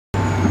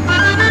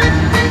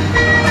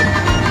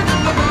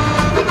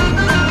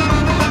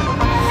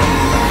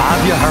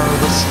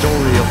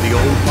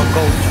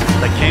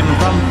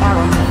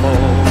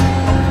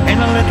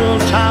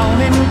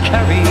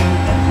Kerry,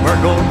 where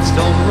goats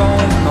don't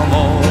roam no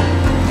more.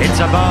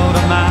 It's about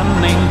a man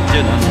named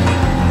Dylan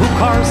who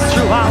coursed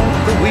throughout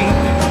the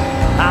week,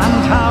 and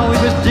how he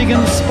was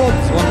digging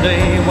spuds one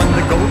day when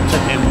the goat to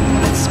him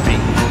did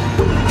speak.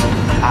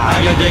 Are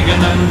you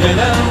digging them,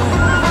 Dylan?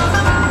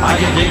 Are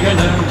you digging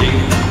them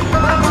deep?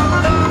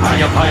 Are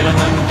you piling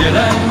them,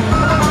 Dylan,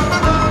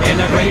 in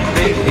a great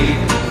big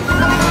heap?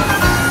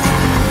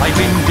 I've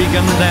been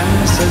digging them,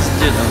 says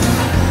Dylan,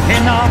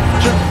 enough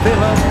to fill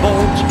a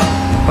boat,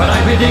 but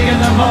I'd be digging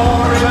them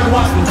more if it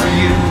wasn't for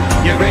you,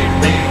 you great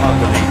big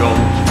ugly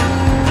goat.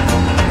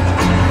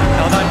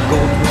 Now that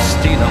goat was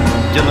stealing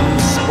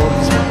Dylan's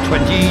spuds for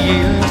 20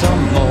 years or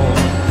more,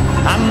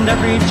 and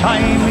every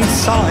time he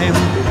saw him,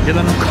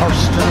 Dylan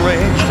cursed and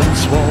raged and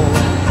swore.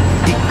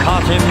 He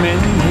caught him in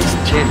his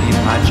tilly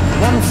patch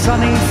one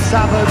sunny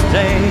Sabbath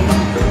day,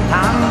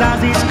 and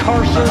as his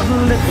curses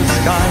lit the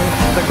sky,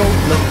 the goat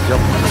looked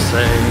up to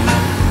say,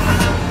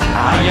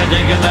 are you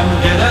digging them,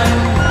 Dylan?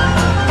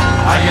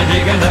 Are you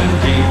digging them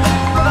deep?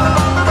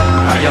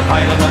 Are you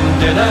piling them,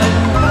 Dylan,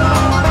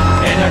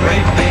 in a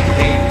great big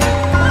heap?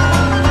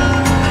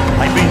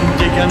 I've been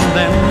digging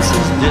them,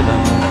 says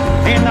Dylan,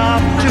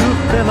 enough to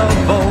fill a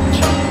boat,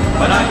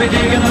 but I'd be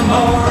digging them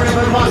more if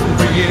it wasn't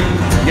for you,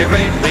 you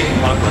great big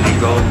ugly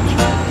goat.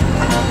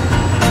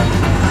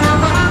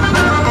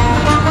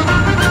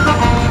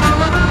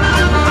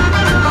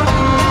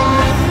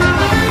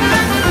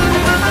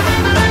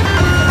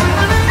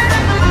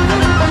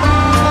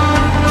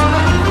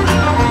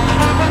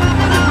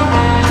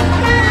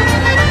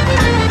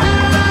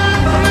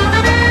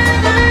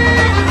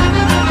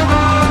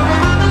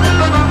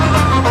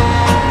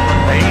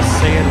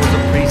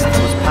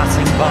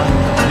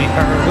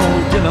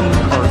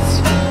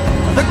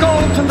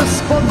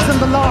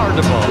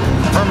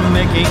 For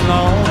making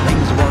all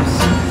things worse,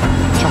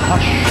 to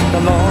hush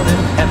the Lord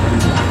in heaven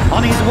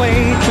on his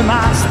way to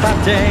Mass that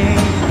day.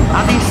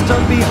 As he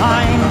stood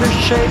behind the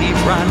shady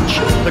branch,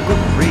 the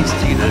good priest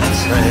he did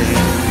say,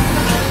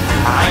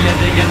 are you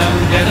digging them,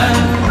 Dylan?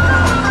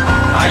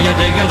 Are you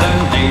digging them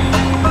deep?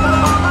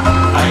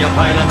 Are you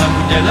piling them,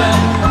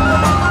 Dylan,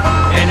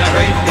 in a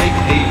great big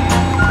heap?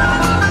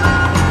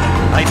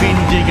 I've been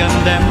digging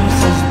them,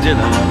 says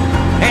Dylan,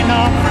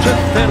 enough to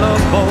fill a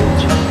boat,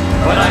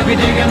 but I'd be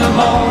digging them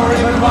more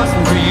if it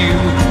wasn't for you,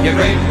 you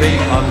great big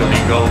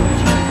ugly goat.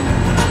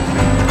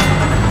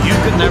 You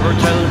could never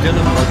tell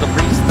Dylan was the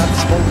priest that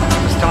spoke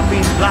to stop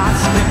his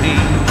blasphemy,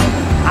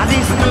 as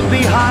he stood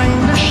behind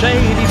the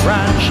shady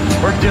branch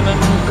where Dylan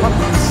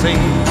couldn't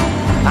see.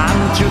 And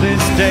to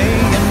this day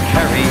in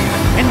Kerry,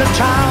 in the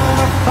town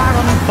of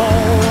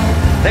Farrenfall,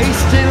 they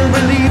still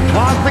believe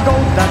 'twas the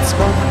goat that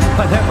spoke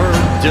whenever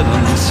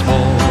Dylan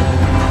swore.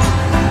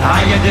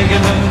 Are you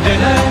digging them,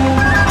 Dylan?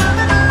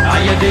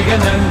 Are you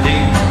digging them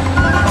deep?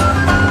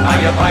 Are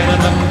you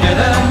piling them,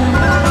 Dylan,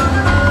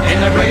 in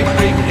a great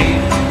big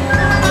heap?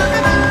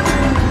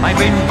 I've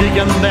been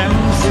digging them,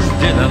 says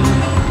Dylan,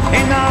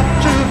 enough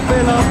to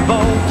fill a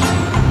boat,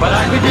 but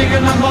I'd be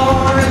digging them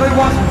more if it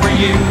wasn't for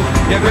you,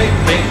 you great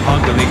big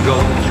ugly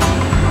goat.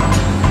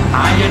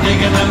 Are you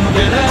digging them,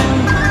 Dylan?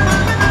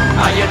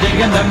 Are you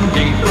digging them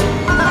deep?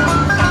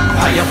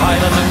 Are you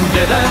piling them,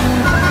 Dylan,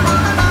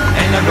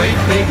 in a great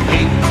big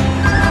heap?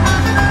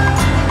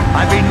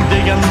 I've been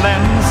digging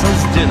them,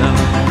 says Dylan,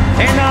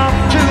 enough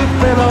to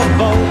fill a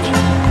boat,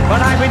 but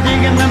I'd be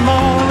digging them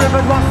more if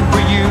it wasn't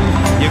for you,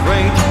 you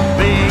great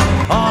big